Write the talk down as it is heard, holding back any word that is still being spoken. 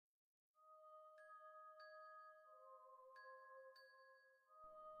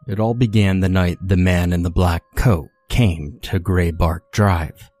It all began the night the man in the black coat came to Graybark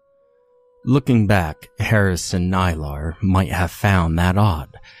Drive. Looking back, Harris and Nylar might have found that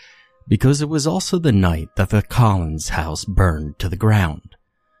odd, because it was also the night that the Collins house burned to the ground.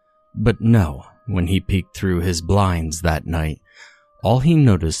 But no, when he peeked through his blinds that night, all he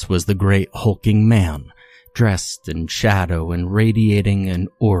noticed was the great hulking man, dressed in shadow and radiating an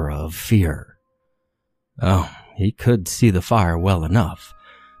aura of fear. Oh, he could see the fire well enough,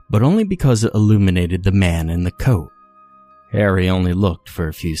 but only because it illuminated the man in the coat. Harry only looked for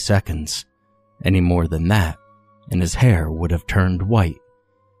a few seconds. Any more than that, and his hair would have turned white.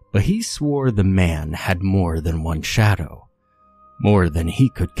 But he swore the man had more than one shadow, more than he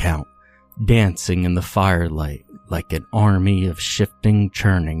could count, dancing in the firelight like an army of shifting,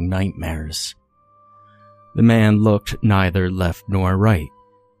 churning nightmares. The man looked neither left nor right.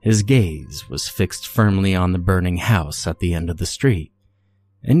 His gaze was fixed firmly on the burning house at the end of the street.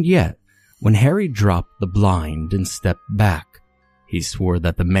 And yet, when Harry dropped the blind and stepped back, he swore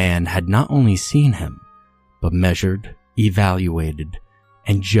that the man had not only seen him, but measured, evaluated,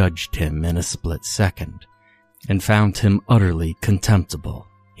 and judged him in a split second, and found him utterly contemptible.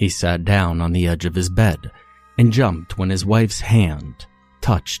 He sat down on the edge of his bed and jumped when his wife's hand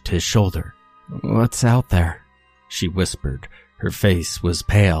touched his shoulder. "What's out there?" she whispered. Her face was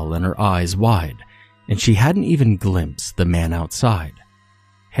pale and her eyes wide, and she hadn't even glimpsed the man outside.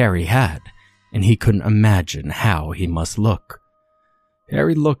 Harry had, and he couldn't imagine how he must look.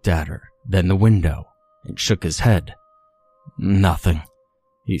 Harry looked at her, then the window, and shook his head. "Nothing."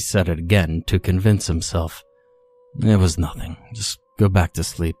 He said it again to convince himself. "It was nothing. Just go back to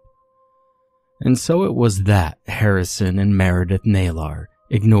sleep." And so it was that Harrison and Meredith Naylor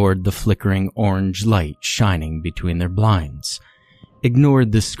ignored the flickering orange light shining between their blinds,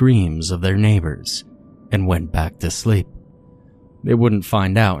 ignored the screams of their neighbors, and went back to sleep. They wouldn't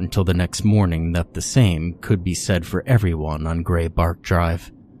find out until the next morning that the same could be said for everyone on Graybark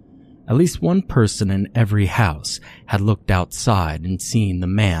Drive. At least one person in every house had looked outside and seen the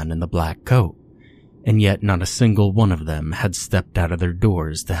man in the black coat, and yet not a single one of them had stepped out of their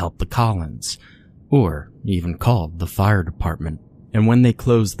doors to help the Collins, or even called the fire department. And when they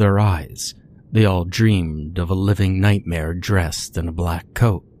closed their eyes, they all dreamed of a living nightmare dressed in a black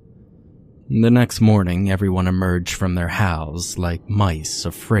coat. The next morning, everyone emerged from their house like mice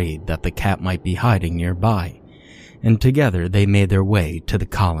afraid that the cat might be hiding nearby, and together they made their way to the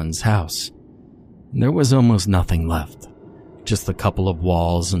Collins house. There was almost nothing left, just a couple of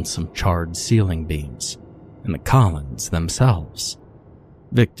walls and some charred ceiling beams, and the Collins themselves.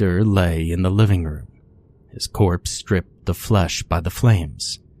 Victor lay in the living room, his corpse stripped of flesh by the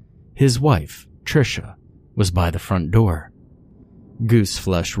flames. His wife, Tricia, was by the front door.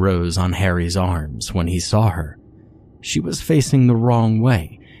 Gooseflesh rose on Harry's arms when he saw her. She was facing the wrong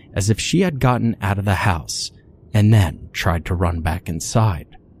way, as if she had gotten out of the house and then tried to run back inside.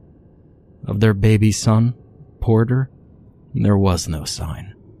 Of their baby son, Porter, there was no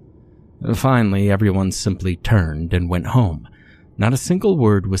sign. Finally, everyone simply turned and went home. Not a single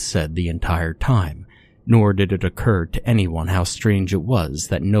word was said the entire time, nor did it occur to anyone how strange it was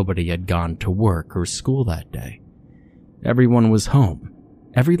that nobody had gone to work or school that day. Everyone was home,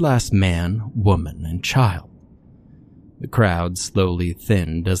 every last man, woman, and child. The crowd slowly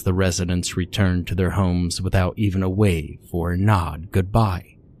thinned as the residents returned to their homes without even a wave or a nod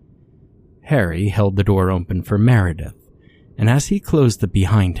goodbye. Harry held the door open for Meredith, and as he closed it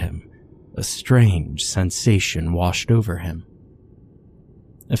behind him, a strange sensation washed over him.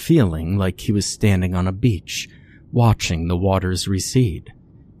 A feeling like he was standing on a beach, watching the waters recede.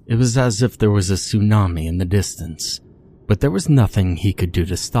 It was as if there was a tsunami in the distance, but there was nothing he could do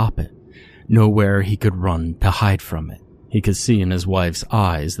to stop it, nowhere he could run to hide from it. He could see in his wife's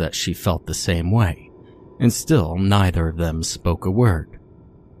eyes that she felt the same way, and still neither of them spoke a word.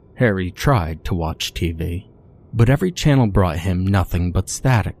 Harry tried to watch TV, but every channel brought him nothing but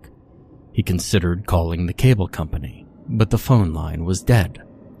static. He considered calling the cable company, but the phone line was dead.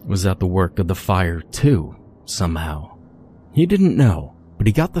 Was that the work of the fire too, somehow? He didn't know, but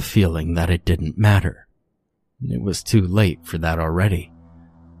he got the feeling that it didn't matter. It was too late for that already.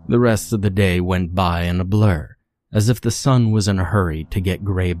 The rest of the day went by in a blur, as if the sun was in a hurry to get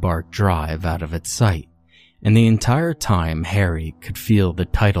Graybark Drive out of its sight, and the entire time Harry could feel the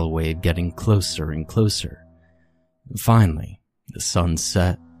tidal wave getting closer and closer. Finally, the sun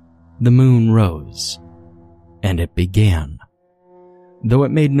set, the moon rose, and it began. Though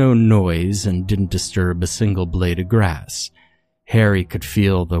it made no noise and didn't disturb a single blade of grass, Harry could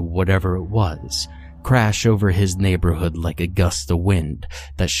feel the whatever it was crash over his neighborhood like a gust of wind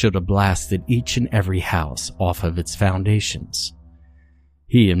that should have blasted each and every house off of its foundations.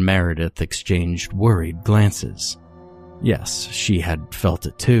 He and Meredith exchanged worried glances. Yes, she had felt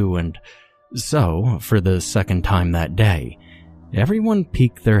it too, and so, for the second time that day, everyone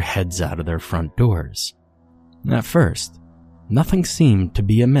peeked their heads out of their front doors. At first, nothing seemed to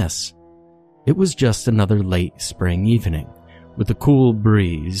be amiss. It was just another late spring evening, with a cool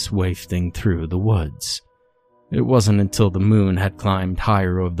breeze wafting through the woods. It wasn't until the moon had climbed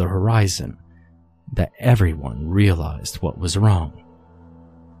higher over the horizon that everyone realized what was wrong.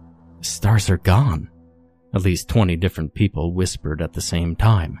 The stars are gone. At least 20 different people whispered at the same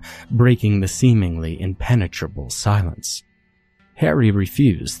time, breaking the seemingly impenetrable silence. Harry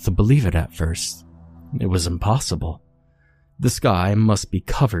refused to believe it at first. It was impossible. The sky must be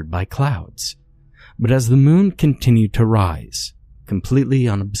covered by clouds. But as the moon continued to rise, completely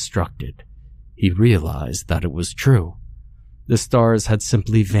unobstructed, he realized that it was true. The stars had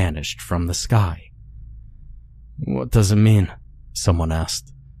simply vanished from the sky. "What does it mean?" someone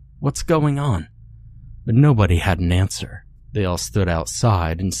asked. "What's going on?" But nobody had an answer. They all stood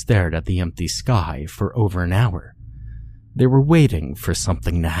outside and stared at the empty sky for over an hour. They were waiting for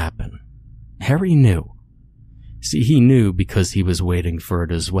something to happen. Harry knew. See, he knew because he was waiting for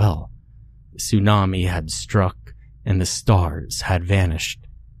it as well. The tsunami had struck and the stars had vanished.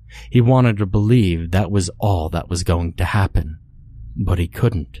 He wanted to believe that was all that was going to happen, but he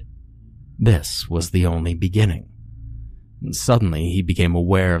couldn't. This was the only beginning. And suddenly he became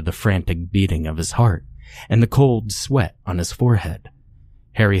aware of the frantic beating of his heart and the cold sweat on his forehead.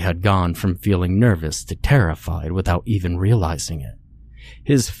 Harry had gone from feeling nervous to terrified without even realizing it.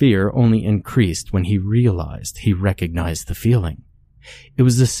 His fear only increased when he realized he recognized the feeling. It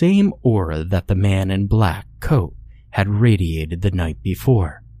was the same aura that the man in black coat had radiated the night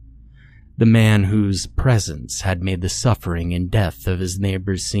before. The man whose presence had made the suffering and death of his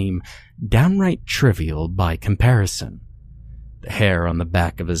neighbors seem downright trivial by comparison. The hair on the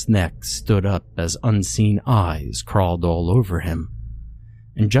back of his neck stood up as unseen eyes crawled all over him.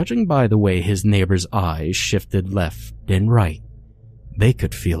 And judging by the way his neighbor's eyes shifted left and right, they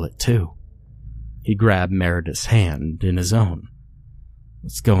could feel it too. He grabbed Meredith's hand in his own.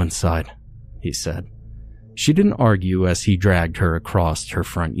 "Let's go inside," he said. She didn't argue as he dragged her across her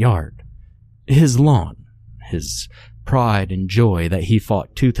front yard. His lawn, his pride and joy that he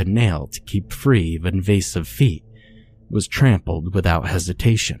fought tooth and nail to keep free of invasive feet, was trampled without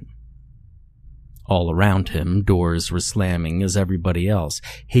hesitation. All around him, doors were slamming as everybody else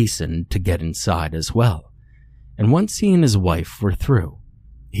hastened to get inside as well. And once he and his wife were through,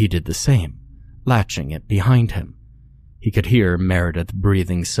 he did the same, latching it behind him. He could hear Meredith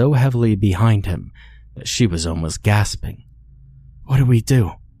breathing so heavily behind him that she was almost gasping. "What do we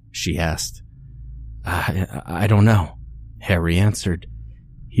do?" she asked. I don't know," Harry answered.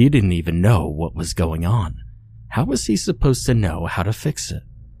 He didn't even know what was going on. How was he supposed to know how to fix it?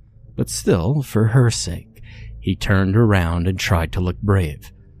 But still, for her sake, he turned around and tried to look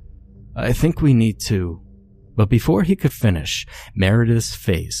brave. "I think we need to..." But before he could finish, Meredith's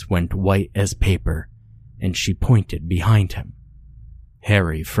face went white as paper, and she pointed behind him.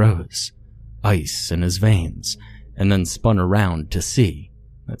 Harry froze, ice in his veins, and then spun around to see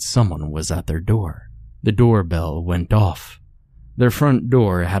that someone was at their door. The doorbell went off. Their front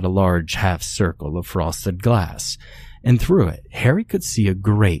door had a large half circle of frosted glass, and through it Harry could see a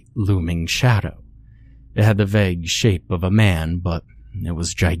great looming shadow. It had the vague shape of a man, but it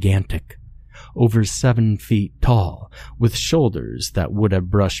was gigantic. Over 7 feet tall, with shoulders that would have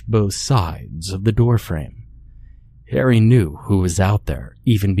brushed both sides of the doorframe. Harry knew who was out there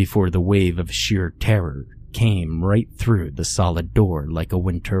even before the wave of sheer terror came right through the solid door like a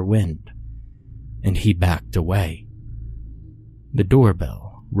winter wind, and he backed away. The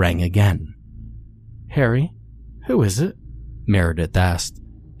doorbell rang again. "Harry, who is it?" Meredith asked.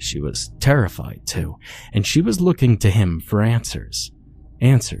 She was terrified too, and she was looking to him for answers.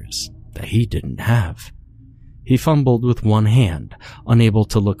 Answers that he didn't have. He fumbled with one hand, unable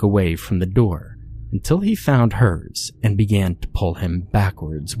to look away from the door, until he found hers and began to pull him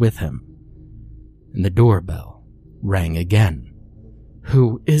backwards with him. And the doorbell rang again.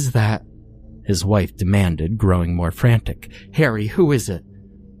 "Who is that?" his wife demanded, growing more frantic. "Harry, who is it?"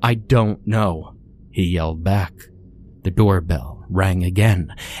 "I don't know," he yelled back. The doorbell rang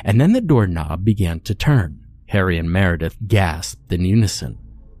again, and then the doorknob began to turn. Harry and Meredith gasped in unison.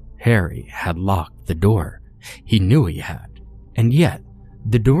 Harry had locked the door. He knew he had. And yet,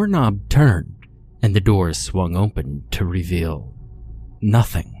 the doorknob turned, and the door swung open to reveal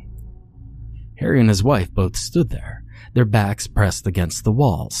nothing. Harry and his wife both stood there, their backs pressed against the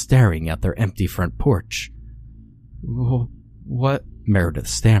wall, staring at their empty front porch. "What?" Meredith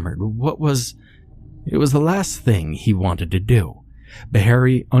stammered. "What was..." It was the last thing he wanted to do, but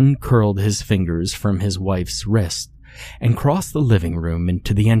Harry uncurled his fingers from his wife's wrist and crossed the living room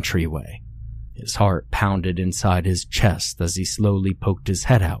into the entryway. His heart pounded inside his chest as he slowly poked his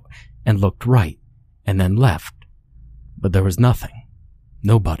head out and looked right and then left. But there was nothing.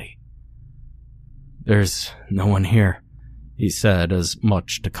 Nobody. "There's no one here," he said, as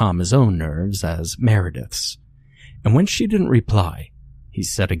much to calm his own nerves as Meredith's. And when she didn't reply, he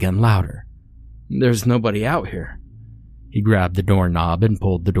said again louder, "There's nobody out here." He grabbed the doorknob and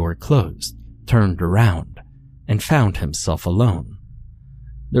pulled the door closed, turned around, and found himself alone.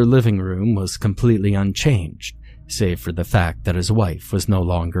 Their living room was completely unchanged, save for the fact that his wife was no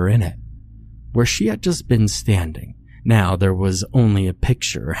longer in it. Where she had just been standing, now there was only a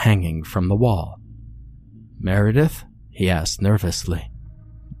picture hanging from the wall. "Meredith?" he asked nervously.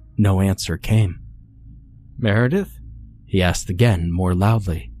 No answer came. "Meredith?" he asked again, more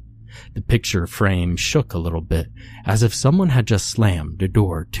loudly. The picture frame shook a little bit, as if someone had just slammed a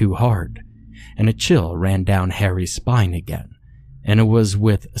door too hard, and a chill ran down Harry's spine again, and it was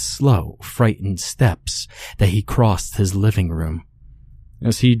with slow, frightened steps that he crossed his living room.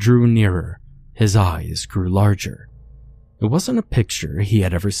 As he drew nearer, his eyes grew larger. It wasn't a picture he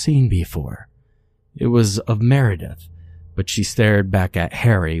had ever seen before. It was of Meredith, but she stared back at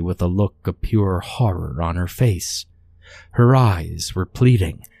Harry with a look of pure horror on her face. Her eyes were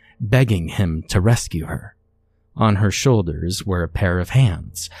pleading, begging him to rescue her. On her shoulders were a pair of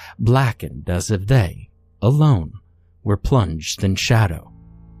hands, blackened as if they, alone, were plunged in shadow.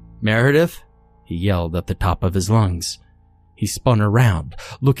 "Meredith?" he yelled at the top of his lungs. He spun around,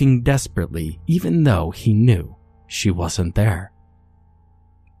 looking desperately, even though he knew she wasn't there.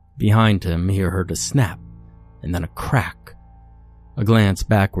 Behind him, he heard a snap, and then a crack. A glance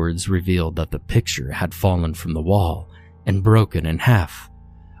backwards revealed that the picture had fallen from the wall and broken in half,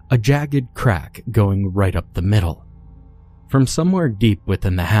 a jagged crack going right up the middle. From somewhere deep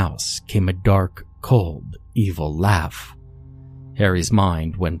within the house came a dark, cold, evil laugh. Harry's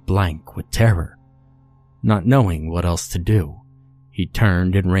mind went blank with terror. Not knowing what else to do, he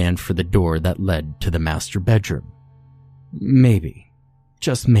turned and ran for the door that led to the master bedroom. Maybe,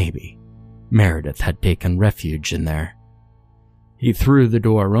 just maybe, Meredith had taken refuge in there. He threw the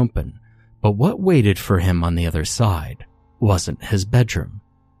door open, but what waited for him on the other side wasn't his bedroom.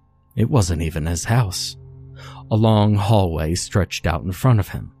 It wasn't even his house. A long hallway stretched out in front of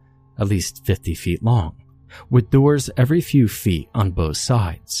him, at least 50 feet long, with doors every few feet on both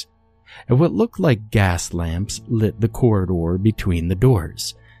sides. And what looked like gas lamps lit the corridor between the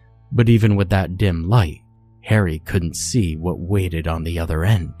doors, but even with that dim light, Harry couldn't see what waited on the other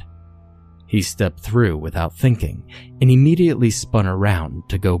end. He stepped through without thinking and immediately spun around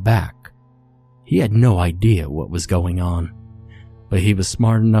to go back. He had no idea what was going on, but he was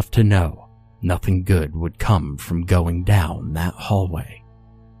smart enough to know nothing good would come from going down that hallway.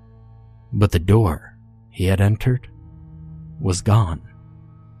 But the door he had entered was gone.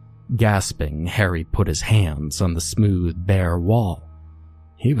 Gasping, Harry put his hands on the smooth, bare wall.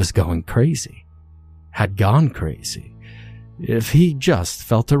 He was going crazy. Had gone crazy. If he just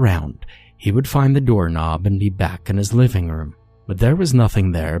felt around, he would find the doorknob and be back in his living room. But there was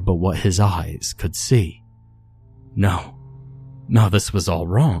nothing there but what his eyes could see. No, this was all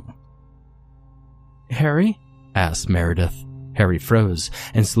wrong. "Harry?" asked Meredith. Harry froze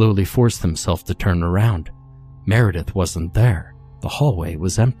and slowly forced himself to turn around. Meredith wasn't there. The hallway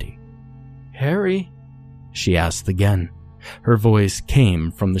was empty. "Harry?" she asked again. Her voice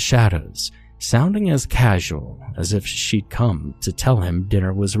came from the shadows, sounding as casual as if she'd come to tell him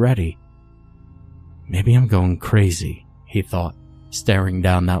dinner was ready. Maybe I'm going crazy, he thought, staring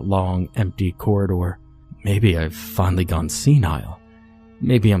down that long, empty corridor. Maybe I've finally gone senile.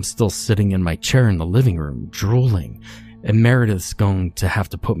 Maybe I'm still sitting in my chair in the living room, drooling, and Meredith's going to have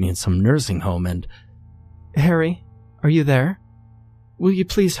to put me in some nursing home and... "Harry, are you there? Will you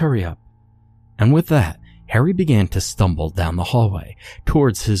please hurry up?" And with that, Harry began to stumble down the hallway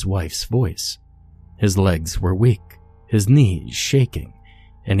towards his wife's voice. His legs were weak, his knees shaking,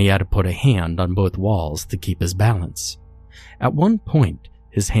 and he had to put a hand on both walls to keep his balance. At one point,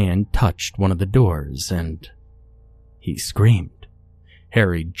 his hand touched one of the doors and... he screamed.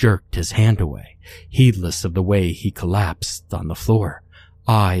 Harry jerked his hand away, heedless of the way he collapsed on the floor,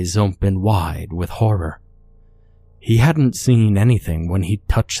 eyes open wide with horror. He hadn't seen anything when he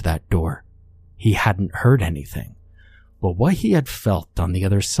touched that door. He hadn't heard anything. But what he had felt on the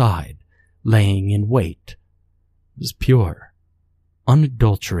other side, laying in wait, was pure,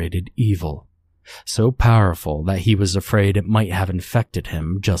 unadulterated evil, so powerful that he was afraid it might have infected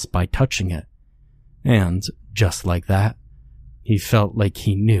him just by touching it. And, just like that, he felt like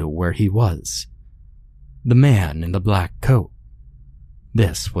he knew where he was. The man in the black coat.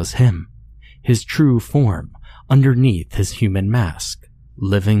 This was him, his true form, underneath his human mask,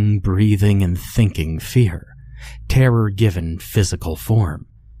 living, breathing, and thinking fear, terror-given physical form,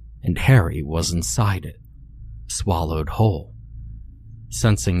 and Harry was inside it, swallowed whole.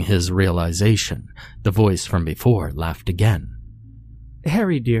 Sensing his realization, the voice from before laughed again.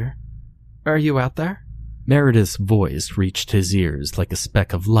 "Harry, dear, are you out there?" Meredith's voice reached his ears like a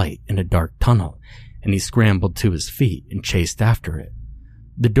speck of light in a dark tunnel, and he scrambled to his feet and chased after it.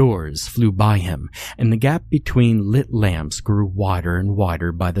 The doors flew by him, and the gap between lit lamps grew wider and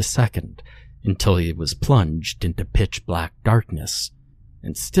wider by the second, until he was plunged into pitch-black darkness.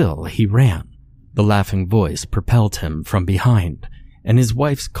 And still he ran. The laughing voice propelled him from behind, and his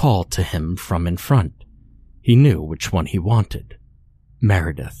wife's call to him from in front. He knew which one he wanted.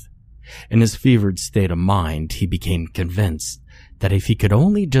 Meredith. In his fevered state of mind, he became convinced that if he could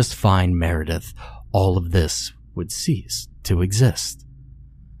only just find Meredith, all of this would cease to exist.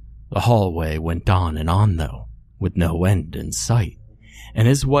 The hallway went on and on, though, with no end in sight, and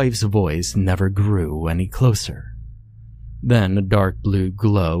his wife's voice never grew any closer. Then a dark blue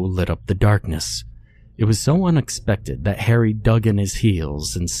glow lit up the darkness. It was so unexpected that Harry dug in his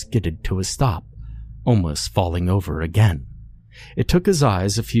heels and skidded to a stop, almost falling over again. It took his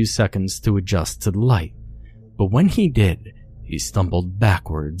eyes a few seconds to adjust to the light, but when he did, he stumbled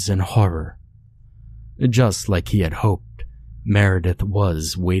backwards in horror. Just like he had hoped, Meredith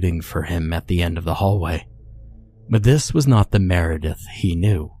was waiting for him at the end of the hallway. But this was not the Meredith he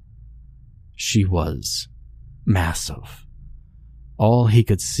knew. She was massive. All he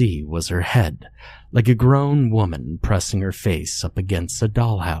could see was her head, like a grown woman pressing her face up against a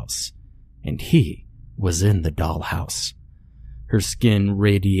dollhouse, and he was in the dollhouse. Her skin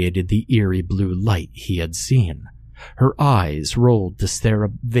radiated the eerie blue light he had seen. Her eyes rolled to stare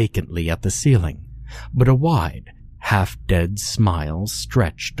up vacantly at the ceiling, but a wide, half-dead smile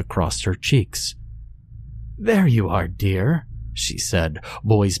stretched across her cheeks. "There you are, dear," she said,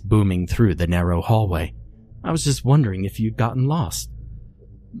 voice booming through the narrow hallway. "I was just wondering if you'd gotten lost."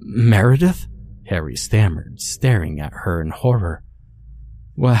 "Meredith?" Harry stammered, staring at her in horror.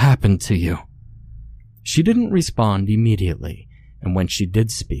 "What happened to you?" She didn't respond immediately, and when she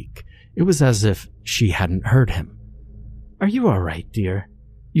did speak, it was as if she hadn't heard him. "Are you all right, dear?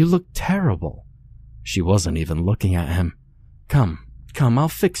 You look terrible." She wasn't even looking at him. Come, I'll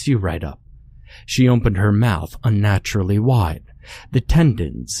fix you right up." She opened her mouth unnaturally wide, the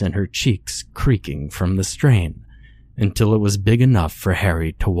tendons in her cheeks creaking from the strain, until it was big enough for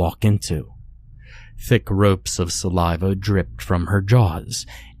Harry to walk into. Thick ropes of saliva dripped from her jaws,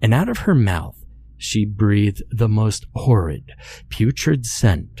 and out of her mouth she breathed the most horrid, putrid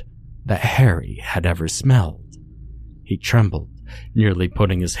scent that Harry had ever smelled. He trembled, nearly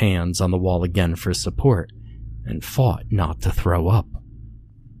putting his hands on the wall again for support, and fought not to throw up.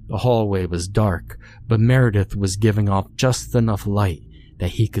 The hallway was dark, but Meredith was giving off just enough light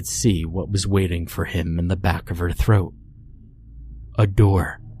that he could see what was waiting for him in the back of her throat. A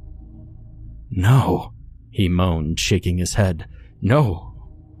door. "No," he moaned, shaking his head. "No,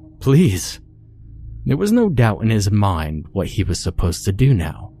 please." There was no doubt in his mind what he was supposed to do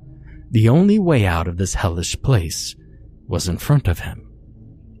now. The only way out of this hellish place was in front of him.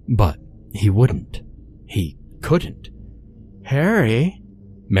 But he wouldn't. He couldn't. "Harry?"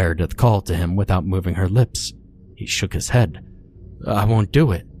 Meredith called to him without moving her lips. He shook his head. "I won't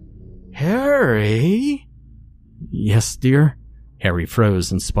do it." "Harry?" "Yes, dear?" Harry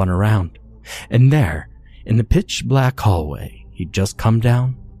froze and spun around. And there, in the pitch-black hallway he'd just come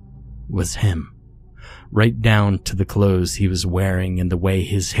down, was him. Right down to the clothes he was wearing and the way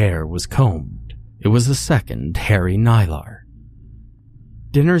his hair was combed. It was the second Harry Nylar.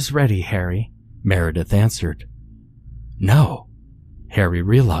 "Dinner's ready, Harry," Meredith answered. No, Harry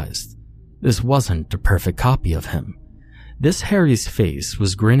realized. This wasn't a perfect copy of him. This Harry's face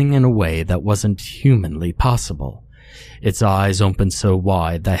was grinning in a way that wasn't humanly possible. Its eyes opened so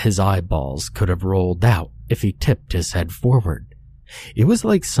wide that his eyeballs could have rolled out if he tipped his head forward. It was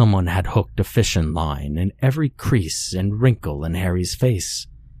like someone had hooked a fishing line in every crease and wrinkle in Harry's face,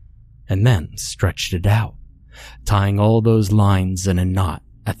 and then stretched it out, tying all those lines in a knot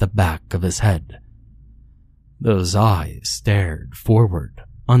at the back of his head. Those eyes stared forward,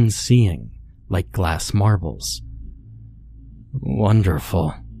 unseeing, like glass marbles.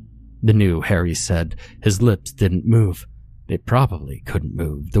 "Wonderful," the new Harry said. His lips didn't move. They probably couldn't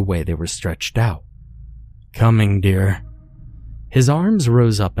move the way they were stretched out. "Coming, dear." His arms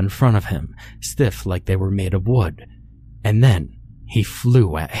rose up in front of him, stiff like they were made of wood, and then he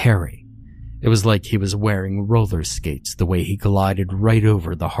flew at Harry. It was like he was wearing roller skates the way he glided right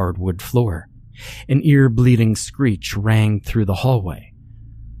over the hardwood floor. An ear-bleeding screech rang through the hallway.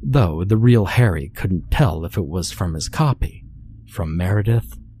 though the real Harry couldn't tell if it was from his copy, from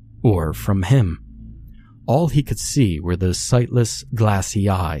Meredith, or from him. All he could see were those sightless, glassy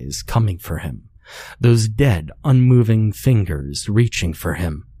eyes coming for him, those dead, unmoving fingers reaching for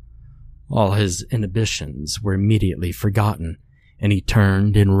him. All his inhibitions were immediately forgotten, and he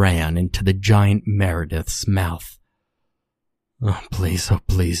turned and ran into the giant Meredith's mouth. Oh, please,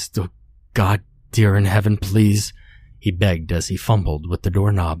 oh, God, dear in heaven, please, he begged as he fumbled with the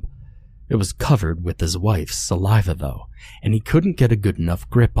doorknob. It was covered with his wife's saliva, though, and he couldn't get a good enough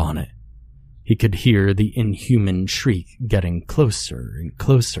grip on it. He could hear the inhuman shriek getting closer and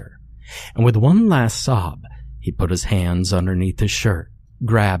closer, and with one last sob, he put his hands underneath his shirt,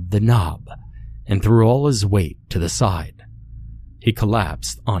 grabbed the knob, and threw all his weight to the side. He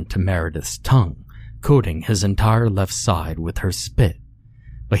collapsed onto Meredith's tongue, coating his entire left side with her spit,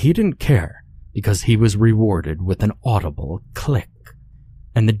 but he didn't care because he was rewarded with an audible click,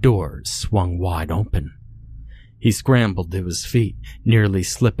 and the doors swung wide open. He scrambled to his feet, nearly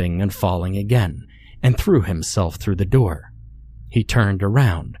slipping and falling again, and threw himself through the door. He turned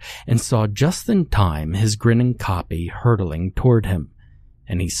around and saw just in time his grinning copy hurtling toward him,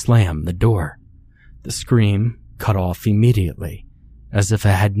 and he slammed the door. The scream cut off immediately, as if it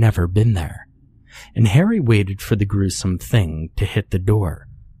had never been there, and Harry waited for the gruesome thing to hit the door,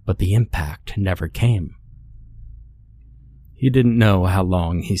 but the impact never came. He didn't know how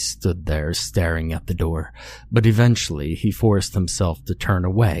long he stood there staring at the door, but eventually he forced himself to turn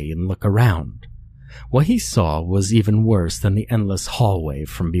away and look around. What he saw was even worse than the endless hallway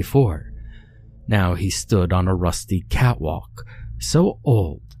from before. Now he stood on a rusty catwalk, so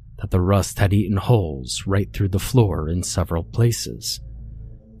old that the rust had eaten holes right through the floor in several places.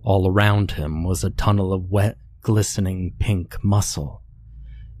 All around him was a tunnel of wet, glistening pink muscle.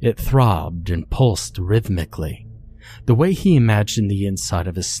 It throbbed and pulsed rhythmically, the way he imagined the inside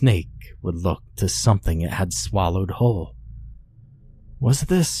of a snake would look to something it had swallowed whole.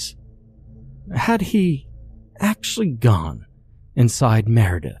 Had he actually gone inside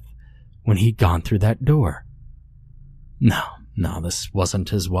Meredith when he'd gone through that door? No, this wasn't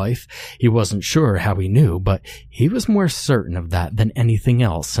his wife. He wasn't sure how he knew, but he was more certain of that than anything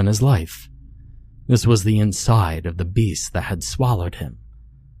else in his life. This was the inside of the beast that had swallowed him,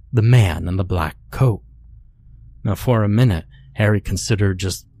 the man in the black coat. Now, for a minute, Harry considered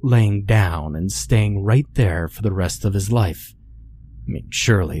just laying down and staying right there for the rest of his life.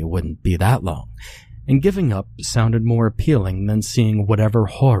 Surely it wouldn't be that long, and giving up sounded more appealing than seeing whatever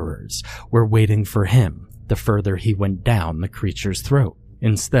horrors were waiting for him the further he went down the creature's throat.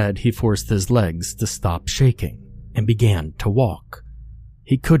 Instead, he forced his legs to stop shaking and began to walk.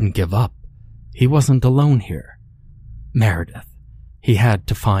 He couldn't give up. He wasn't alone here. Meredith. He had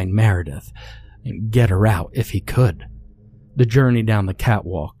to find Meredith and get her out if he could. The journey down the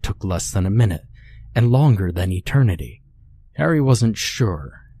catwalk took less than a minute, and longer than eternity. Harry wasn't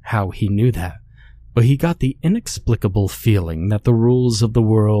sure how he knew that, but he got the inexplicable feeling that the rules of the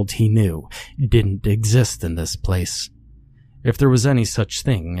world he knew didn't exist in this place. If there was any such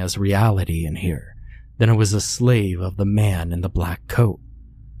thing as reality in here, then it was a slave of the man in the black coat.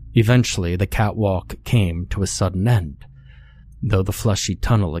 Eventually, the catwalk came to a sudden end, though the fleshy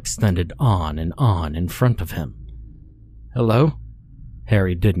tunnel extended on in front of him. Hello?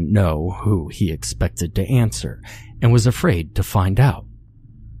 Harry didn't know who he expected to answer, and was afraid to find out.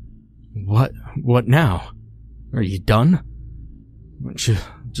 What now? Are you done?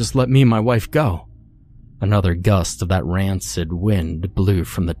 Just let me and my wife go. Another gust of that rancid wind blew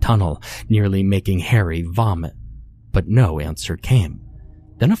from the tunnel, nearly making Harry vomit, but no answer came.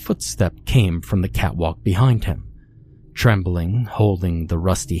 Then a footstep came from the catwalk behind him. Trembling, holding the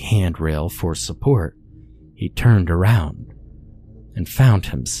rusty handrail for support, he turned around and found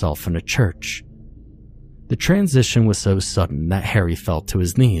himself in a church. The transition was so sudden that Harry fell to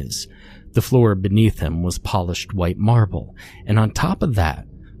his knees. The floor beneath him was polished white marble, and on top of that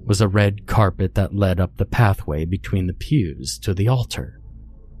was a red carpet that led up the pathway between the pews to the altar.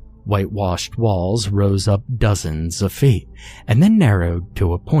 Whitewashed walls rose up dozens of feet, and then narrowed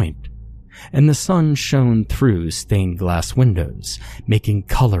to a point, and the sun shone through stained glass windows, making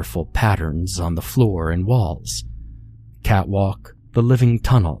colorful patterns on the floor and walls. Catwalk, the living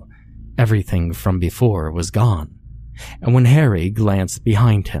tunnel, everything from before was gone, and when Harry glanced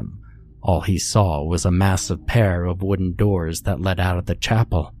behind him, all he saw was a massive pair of wooden doors that led out of the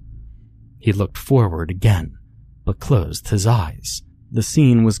chapel. He looked forward again, but closed his eyes. The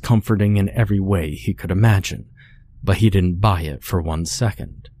scene was comforting in every way he could imagine, but he didn't buy it for 1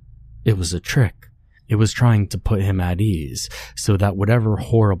 second. It was a trick. It was trying to put him at ease so that whatever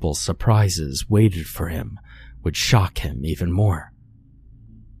horrible surprises waited for him would shock him even more.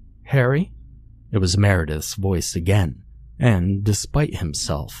 "Harry?" It was Meredith's voice again, and despite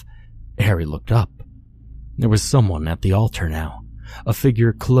himself, Harry looked up. There was someone at the altar now, a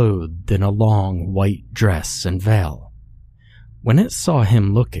figure clothed in a long white dress and veil. When it saw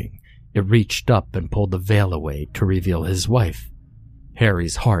him looking, it reached up and pulled the veil away to reveal his wife.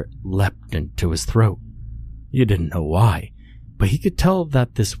 Harry's heart leapt into his throat. He didn't know why, but he could tell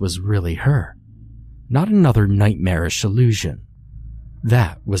that this was really her, not another nightmarish illusion.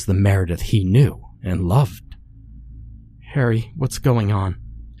 That was the Meredith he knew and loved. "Harry, what's going on?"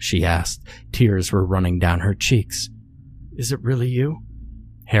 she asked. Tears were running down her cheeks. "Is it really you?"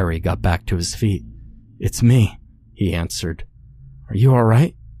 Harry got back to his feet. "It's me," he answered. "Are you all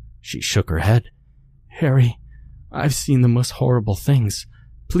right?" She shook her head. "Harry, I've seen the most horrible things.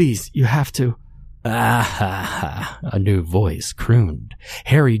 Please, you have to." "Ah ha ha," a new voice crooned.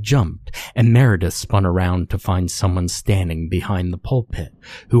 Harry jumped, and Meredith spun around to find someone standing behind the pulpit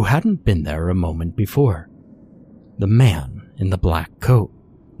who hadn't been there a moment before. The man in the black coat.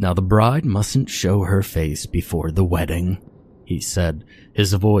 "Now the bride mustn't show her face before the wedding," he said.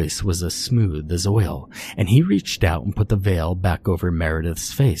 His voice was as smooth as oil, and he reached out and put the veil back over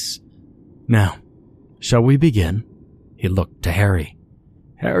Meredith's face. "Now, shall we begin?" He looked to Harry.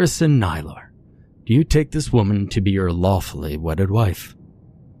 "Harrison Nylar, do you take this woman to be your lawfully wedded wife?"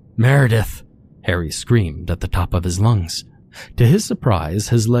 "Meredith!" Harry screamed at the top of his lungs. To his surprise,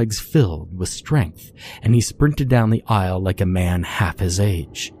 his legs filled with strength, and he sprinted down the aisle like a man half his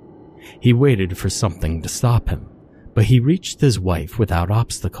age. He waited for something to stop him, but he reached his wife without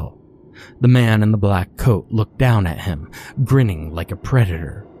obstacle. The man in the black coat looked down at him, grinning like a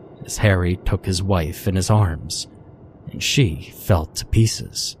predator, as Harry took his wife in his arms, and she fell to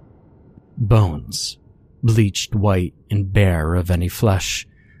pieces. Bones, bleached white and bare of any flesh,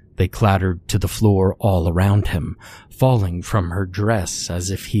 they clattered to the floor all around him, falling from her dress as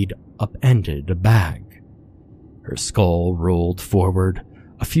if he'd upended a bag. Her skull rolled forward,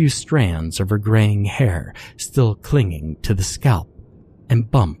 a few strands of her graying hair still clinging to the scalp, and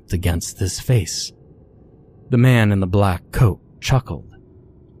bumped against his face. The man in the black coat chuckled.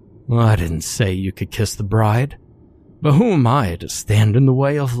 "Well, I didn't say you could kiss the bride, but who am I to stand in the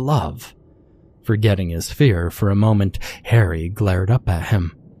way of love?" Forgetting his fear for a moment, Harry glared up at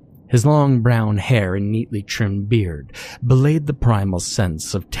him. His long brown hair and neatly trimmed beard belayed the primal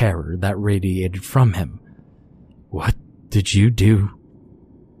sense of terror that radiated from him. "What did you do?"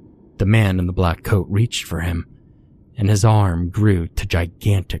 The man in the black coat reached for him, and his arm grew to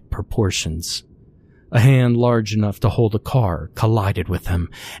gigantic proportions. A hand large enough to hold a car collided with him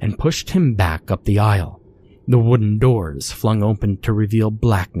and pushed him back up the aisle. The wooden doors flung open to reveal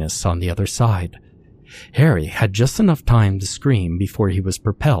blackness on the other side. Harry had just enough time to scream before he was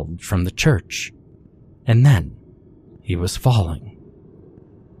propelled from the church. And then he was falling.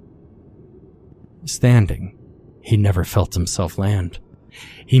 Standing, he never felt himself land.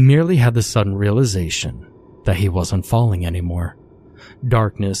 He merely had the sudden realization that he wasn't falling anymore.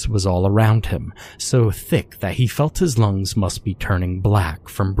 Darkness was all around him, so thick that he felt his lungs must be turning black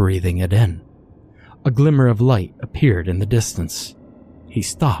from breathing it in. A glimmer of light appeared in the distance. He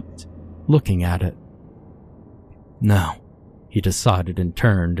stopped, looking at it. No, he decided, and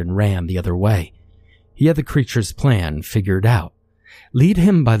turned and ran the other way. He had the creature's plan figured out. Lead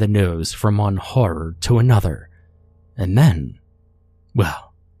him by the nose from one horror to another. And then,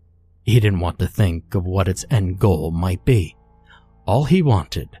 well, he didn't want to think of what its end goal might be. All he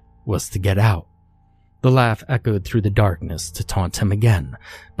wanted was to get out. The laugh echoed through the darkness to taunt him again,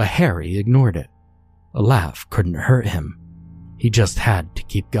 but Harry ignored it. A laugh couldn't hurt him. He just had to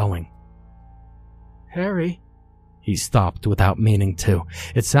keep going. "Harry?" He stopped without meaning to.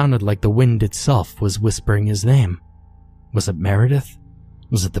 It sounded like the wind itself was whispering his name. Was it Meredith?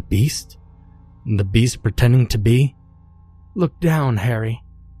 Was it the beast? And the beast pretending to be? "Look down, Harry."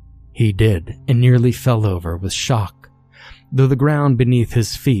 He did, and nearly fell over with shock. Though the ground beneath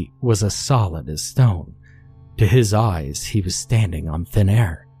his feet was as solid as stone, to his eyes he was standing on thin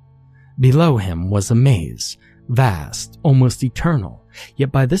air. Below him was a maze, vast, almost eternal,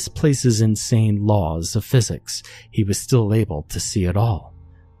 yet by this place's insane laws of physics, he was still able to see it all,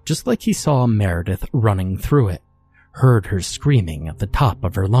 just like he saw Meredith running through it, heard her screaming at the top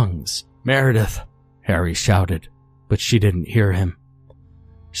of her lungs. "Meredith!" Harry shouted, but she didn't hear him.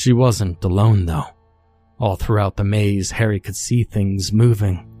 She wasn't alone, though. All throughout the maze, Harry could see things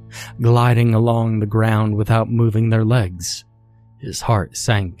moving, gliding along the ground without moving their legs. His heart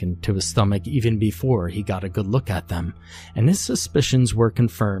sank into his stomach even before he got a good look at them, and his suspicions were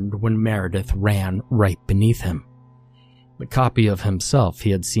confirmed when Meredith ran right beneath him. The copy of himself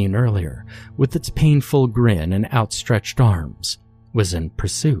he had seen earlier, with its painful grin and outstretched arms, was in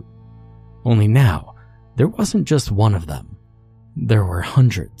pursuit. Only now, there wasn't just one of them. There were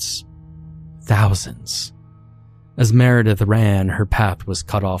hundreds. Thousands. As Meredith ran, her path was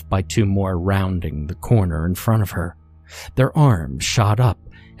cut off by two more rounding the corner in front of her. Their arms shot up,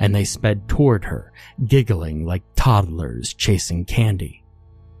 and they sped toward her, giggling like toddlers chasing candy.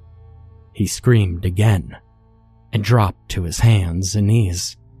 He screamed again, and dropped to his hands and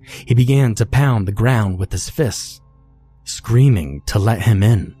knees. He began to pound the ground with his fists, screaming to let him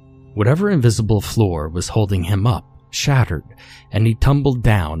in. Whatever invisible floor was holding him up shattered, and he tumbled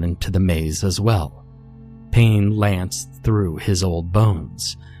down into the maze as well. Pain lanced through his old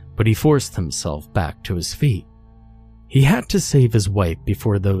bones, but he forced himself back to his feet. He had to save his wife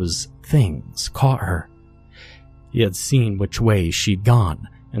before those things caught her. He had seen which way she'd gone,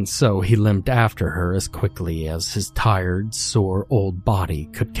 and so he limped after her as quickly as his tired, sore old body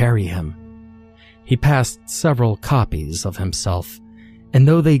could carry him. He passed several copies of himself, and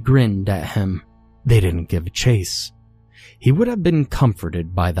though they grinned at him, they didn't give chase. He would have been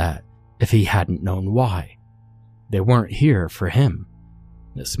comforted by that if he hadn't known why. They weren't here for him.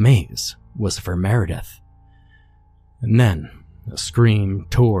 This maze was for Meredith. And then a scream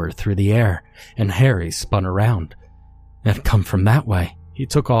tore through the air, and Harry spun around. It had come from that way. He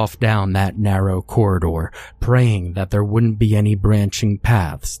took off down that narrow corridor, praying that there wouldn't be any branching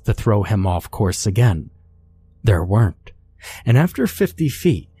paths to throw him off course again. There weren't, and after 50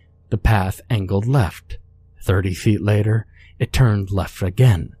 feet, the path angled left. 30 feet later, it turned left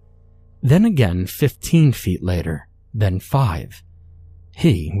again. Then again 15 feet later, then 5.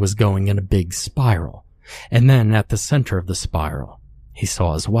 He was going in a big spiral, and then at the center of the spiral, he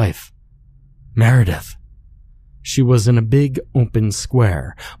saw his wife, Meredith. She was in a big open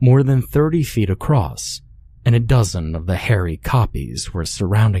square, more than 30 feet across, and a dozen of the hairy copies were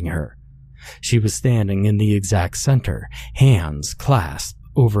surrounding her. She was standing in the exact center, hands clasped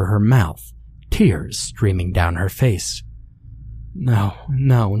over her mouth, tears streaming down her face. No,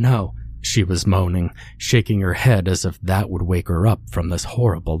 no, no, she was moaning, shaking her head as if that would wake her up from this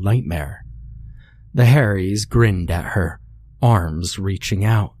horrible nightmare. The Harrys grinned at her, arms reaching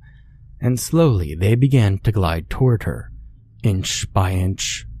out, and slowly they began to glide toward her. Inch by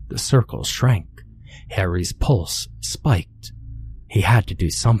inch, the circle shrank. Harry's pulse spiked. He had to do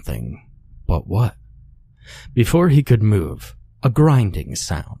something, but what? Before he could move, a grinding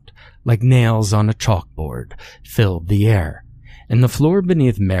sound, like nails on a chalkboard, filled the air, and the floor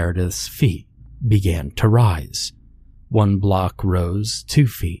beneath Meredith's feet began to rise. One block rose 2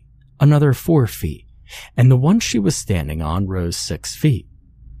 feet, another 4 feet, and the one she was standing on rose 6 feet.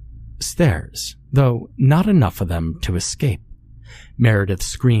 Stairs, though not enough of them to escape. Meredith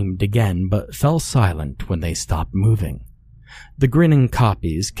screamed again, but fell silent when they stopped moving. The grinning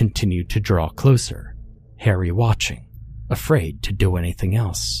copies continued to draw closer, Harry watching, afraid to do anything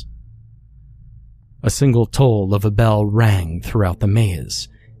else. A single toll of a bell rang throughout the maze,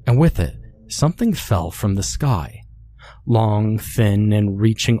 and with it, something fell from the sky. Long, thin, and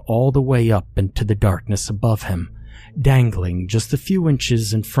reaching all the way up into the darkness above him, dangling just a few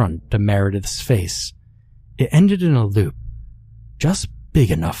inches in front of Meredith's face. It ended in a loop, just big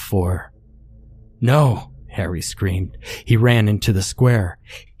enough for... No, Harry screamed. He ran into the square,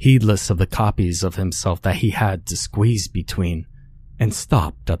 heedless of the copies of himself that he had to squeeze between, and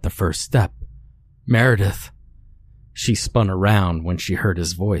stopped at the first step. Meredith. She spun around when she heard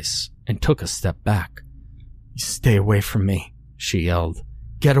his voice and took a step back. Stay away from me, she yelled.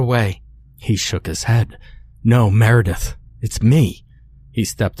 Get away. He shook his head. No, Meredith, it's me. He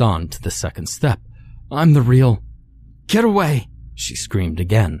stepped on to the second step. I'm the real... Get away, she screamed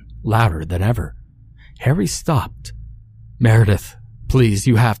again, louder than ever. Harry stopped. Meredith, please,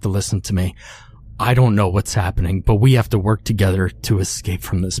 you have to listen to me. I don't know what's happening, but we have to work together to escape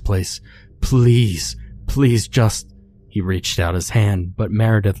from this place. Please, please just... He reached out his hand, but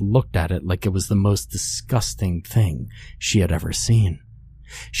Meredith looked at it like it was the most disgusting thing she had ever seen.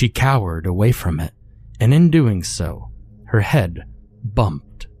 She cowered away from it, and in doing so, her head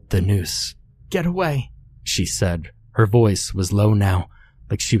bumped the noose. Get away, she said. Her voice was low now,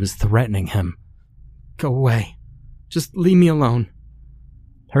 like she was threatening him. Go away. Just leave me alone.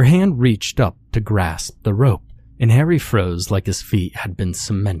 Her hand reached up to grasp the rope, and Harry froze like his feet had been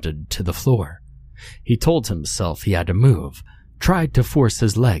cemented to the floor. He told himself he had to move, tried to force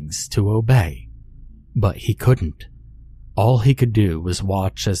his legs to obey. But he couldn't. All he could do was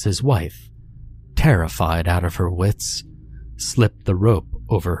watch as his wife, terrified out of her wits, slipped the rope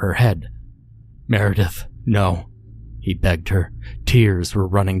over her head. Meredith, no, he begged her. Tears were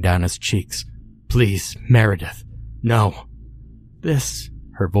running down his cheeks. Please, Meredith, no. This,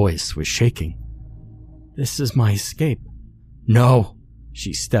 her voice was shaking. This is my escape. No.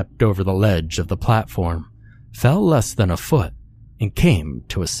 She stepped over the ledge of the platform, fell less than a foot, and came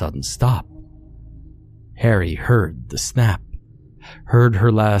to a sudden stop. Harry heard the snap, heard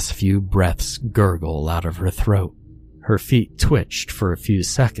her last few breaths gurgle out of her throat. Her feet twitched for a few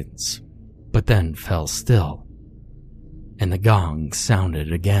seconds, but then fell still, and the gong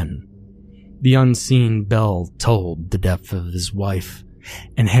sounded again. The unseen bell told the death of his wife,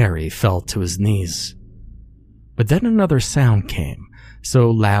 and Harry fell to his knees. But then another sound came,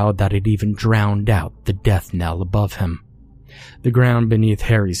 so loud that it even drowned out the death knell above him. The ground beneath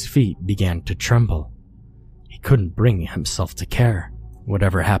Harry's feet began to tremble. He couldn't bring himself to care.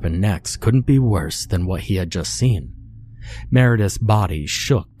 Whatever happened next couldn't be worse than what he had just seen. Meredith's body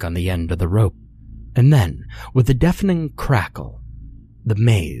shook on the end of the rope, and then, with a deafening crackle, the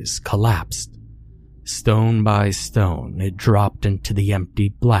maze collapsed. Stone by stone, it dropped into the empty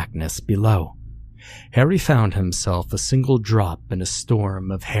blackness below. Harry found himself a single drop in a storm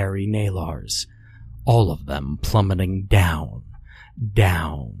of hairy Nailars, all of them plummeting down,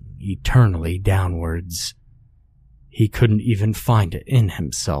 eternally downwards. He couldn't even find it in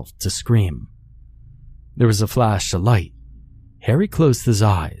himself to scream. There was a flash of light. Harry closed his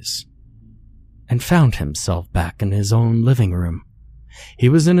eyes and found himself back in his own living room. He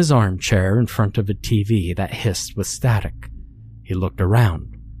was in his armchair in front of a TV that hissed with static. He looked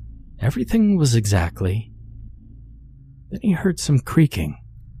around. Everything was exactly... Then he heard some creaking.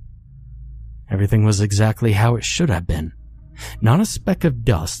 Everything was exactly how it should have been. Not a speck of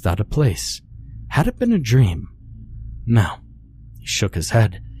dust out of place. Had it been a dream? No. He shook his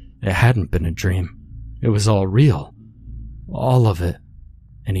head. It hadn't been a dream. It was all real. All of it.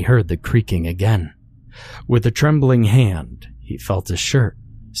 And he heard the creaking again. With a trembling hand, he felt his shirt,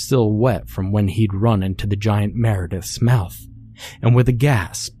 still wet from when he'd run into the giant Meredith's mouth. And with a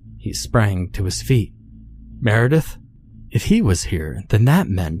gasp, he sprang to his feet. Meredith? If he was here, then that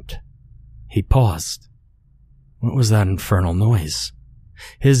meant... He paused. What was that infernal noise?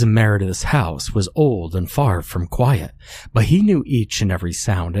 His and Meredith's house was old and far from quiet, but he knew each and every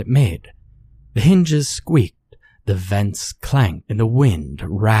sound it made. The hinges squeaked, the vents clanked, and the wind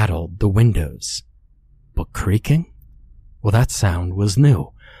rattled the windows. But creaking? Well, that sound was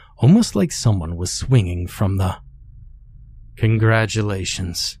new, almost like someone was swinging from the...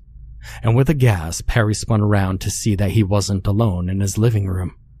 Congratulations. And with a gasp, Harry spun around to see that he wasn't alone in his living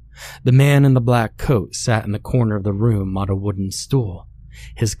room. The man in the black coat sat in the corner of the room on a wooden stool,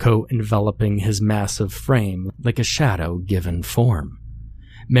 his coat enveloping his massive frame like a shadow given form.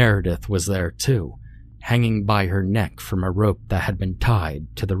 Meredith was there too, hanging by her neck from a rope that had been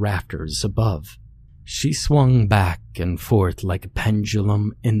tied to the rafters above. She swung back and forth like a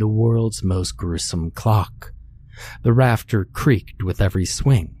pendulum in the world's most gruesome clock. The rafter creaked with every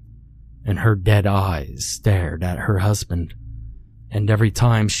swing, and her dead eyes stared at her husband. And every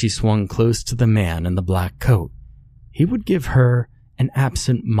time she swung close to the man in the black coat, he would give her an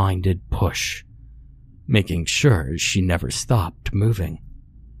absent-minded push, making sure she never stopped moving.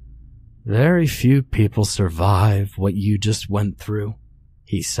 Very few people survive what you just went through,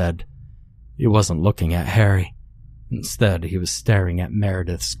 he said. He wasn't looking at Harry. Instead, he was staring at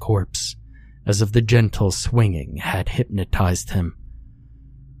Meredith's corpse, as if the gentle swinging had hypnotized him.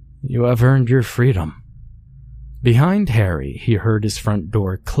 You have earned your freedom. Behind Harry, he heard his front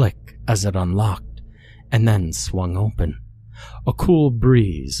door click as it unlocked, and then swung open. A cool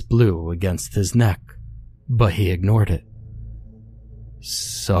breeze blew against his neck, but he ignored it.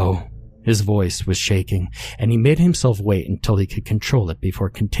 So, his voice was shaking, and he made himself wait until he could control it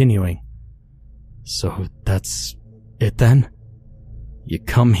before continuing. So that's it then? You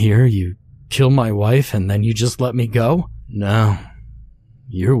come here, you kill my wife, and then you just let me go? No.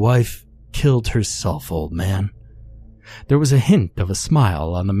 Your wife killed herself, old man. There was a hint of a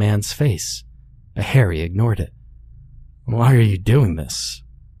smile on the man's face, but Harry ignored it. Why are you doing this?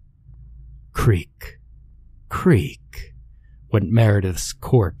 Creak, creak, went Meredith's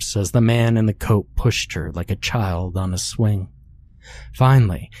corpse as the man in the coat pushed her like a child on a swing.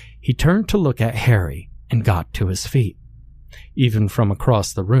 Finally, he turned to look at Harry and got to his feet. Even from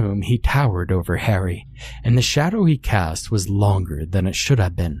across the room, he towered over Harry, and the shadow he cast was longer than it should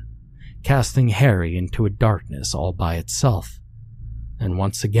have been, casting Harry into a darkness all by itself. And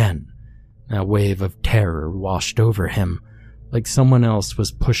once again, a wave of terror washed over him, like someone else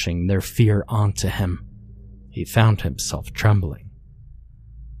was pushing their fear onto him. He found himself trembling.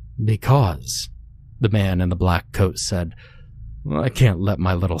 Because, the man in the black coat said, I can't let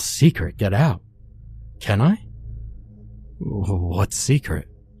my little secret get out. Can I? What secret?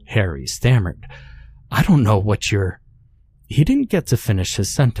 Harry stammered. I don't know what you're... He didn't get to finish his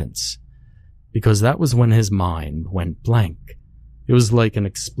sentence, because that was when his mind went blank. It was like an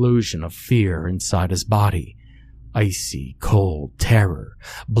explosion of fear inside his body. Icy, cold terror,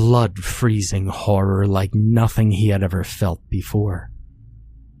 blood-freezing horror like nothing he had ever felt before.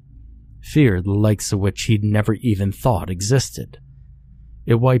 Fear the likes of which he'd never even thought existed.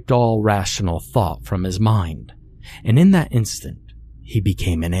 It wiped all rational thought from his mind, and in that instant, he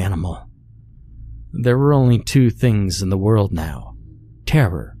became an animal. There were only two things in the world now: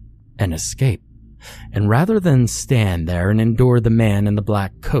 terror and escape. And rather than stand there and endure the man in the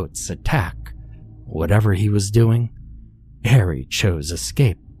black coat's attack, whatever he was doing, Harry chose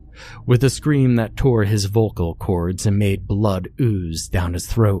escape. With a scream that tore his vocal cords and made blood ooze down his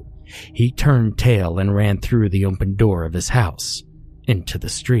throat, he turned tail and ran through the open door of his house into the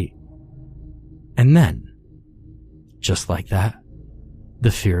street. And then, just like that, the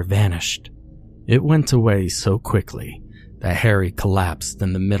fear vanished. It went away so quickly that Harry collapsed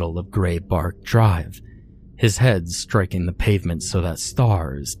in the middle of Graybark Drive, his head striking the pavement so that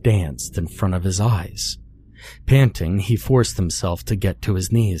stars danced in front of his eyes. Panting, he forced himself to get to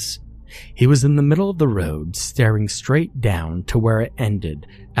his knees. He was in the middle of the road, staring straight down to where it ended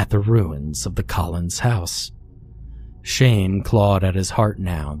at the ruins of the Collins house. Shame clawed at his heart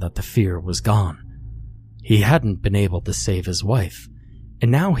now that the fear was gone. He hadn't been able to save his wife,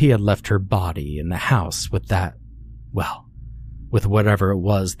 and now he had left her body in the house with that, well, with whatever it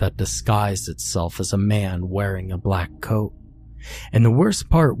was that disguised itself as a man wearing a black coat. And the worst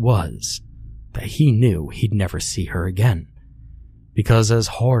part was that he knew he'd never see her again, because as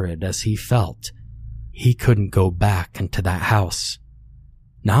horrid as he felt, he couldn't go back into that house.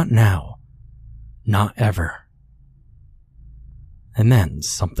 Not now. Not ever. And then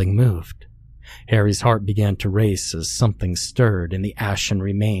something moved. Harry's heart began to race as something stirred in the ashen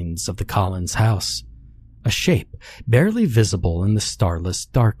remains of the Collins house. A shape, barely visible in the starless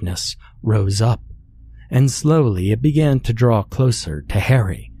darkness, rose up, and slowly it began to draw closer to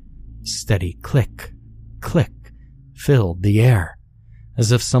Harry. Steady click, click, filled the air,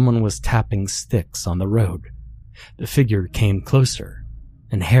 as if someone was tapping sticks on the road. The figure came closer,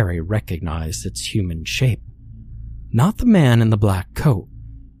 and Harry recognized its human shape. Not the man in the black coat.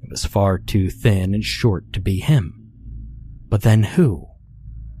 It was far too thin and short to be him. But then who?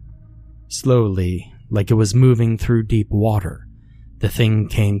 Slowly, like it was moving through deep water, the thing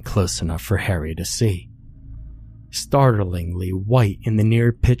came close enough for Harry to see. Startlingly white in the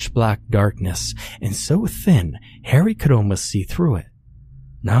near pitch-black darkness, and so thin Harry could almost see through it.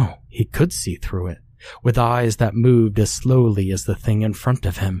 No, he could see through it. With eyes that moved as slowly as the thing in front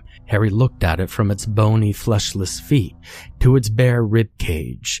of him, Harry looked at it from its bony, fleshless feet to its bare rib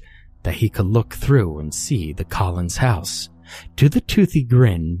cage, that he could look through and see the Collins house, to the toothy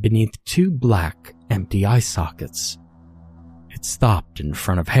grin beneath two black, empty eye sockets. It stopped in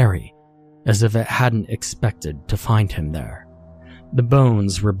front of Harry, as if it hadn't expected to find him there. The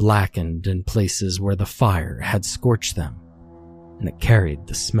bones were blackened in places where the fire had scorched them, and it carried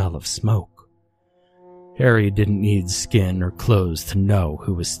the smell of smoke. Harry didn't need skin or clothes to know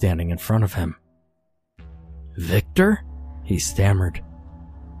who was standing in front of him. "Victor?" he stammered.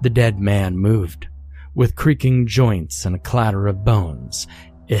 The dead man moved. With creaking joints and a clatter of bones,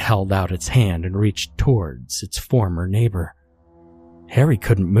 it held out its hand and reached towards its former neighbor. Harry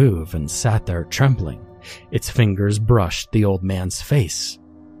couldn't move and sat there trembling. Its fingers brushed the old man's face.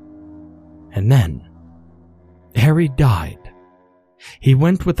 And then, Harry died. He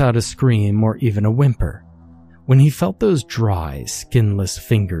went without a scream or even a whimper. When he felt those dry, skinless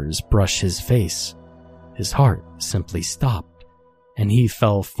fingers brush his face, his heart simply stopped, and he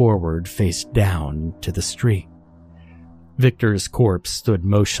fell forward face down to the street. Victor's corpse stood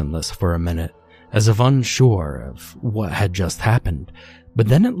motionless for a minute, as if unsure of what had just happened, but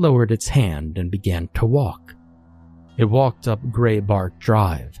then it lowered its hand and began to walk. It walked up Graybark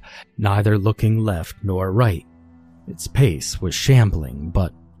Drive, neither looking left nor right. Its pace was shambling,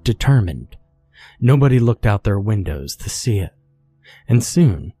 but determined. Nobody looked out their windows to see it. And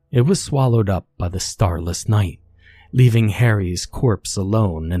soon, it was swallowed up by the starless night, leaving Harry's corpse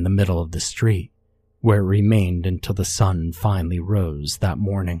alone in the middle of the street, where it remained until the sun finally rose that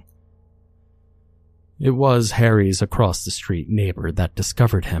morning. It was Harry's across-the-street neighbor that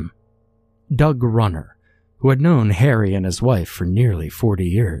discovered him. Doug Runner, who had known Harry and his wife for nearly 40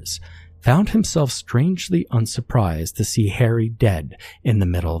 years, found himself strangely unsurprised to see Harry dead in the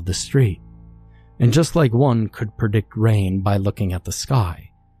middle of the street. And just like one could predict rain by looking at the sky,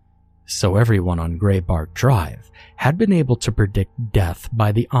 so everyone on Graybark Drive had been able to predict death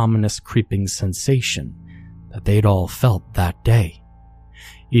by the ominous creeping sensation that they'd all felt that day.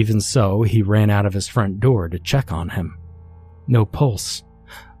 Even so, he ran out of his front door to check on him. No pulse,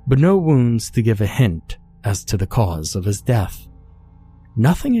 but no wounds to give a hint as to the cause of his death.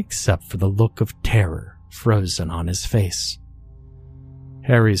 nothing except for the look of terror frozen on his face.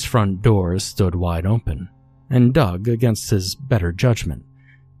 Harry's front door stood wide open, and Doug, against his better judgment,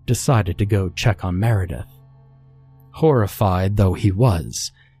 decided to go check on Meredith. Horrified though he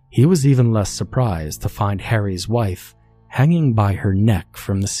was even less surprised to find Harry's wife hanging by her neck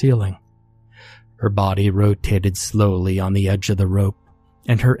from the ceiling. Her body rotated slowly on the edge of the rope,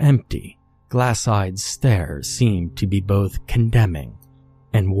 and her empty, glass-eyed stare seemed to be both condemning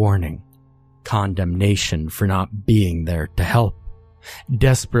and warning. Condemnation for not being there to help,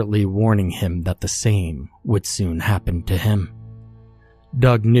 desperately warning him that the same would soon happen to him.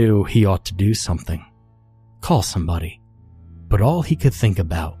 Doug knew he ought to do something, call somebody, but all he could think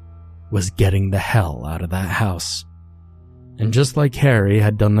about was getting the hell out of that house. And just like Harry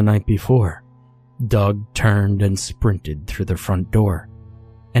had done the night before, Doug turned and sprinted through the front door,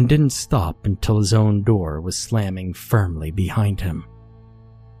 and didn't stop until his own door was slamming firmly behind him.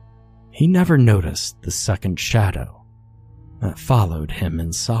 He never noticed the second shadow that followed him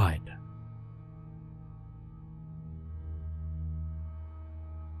inside.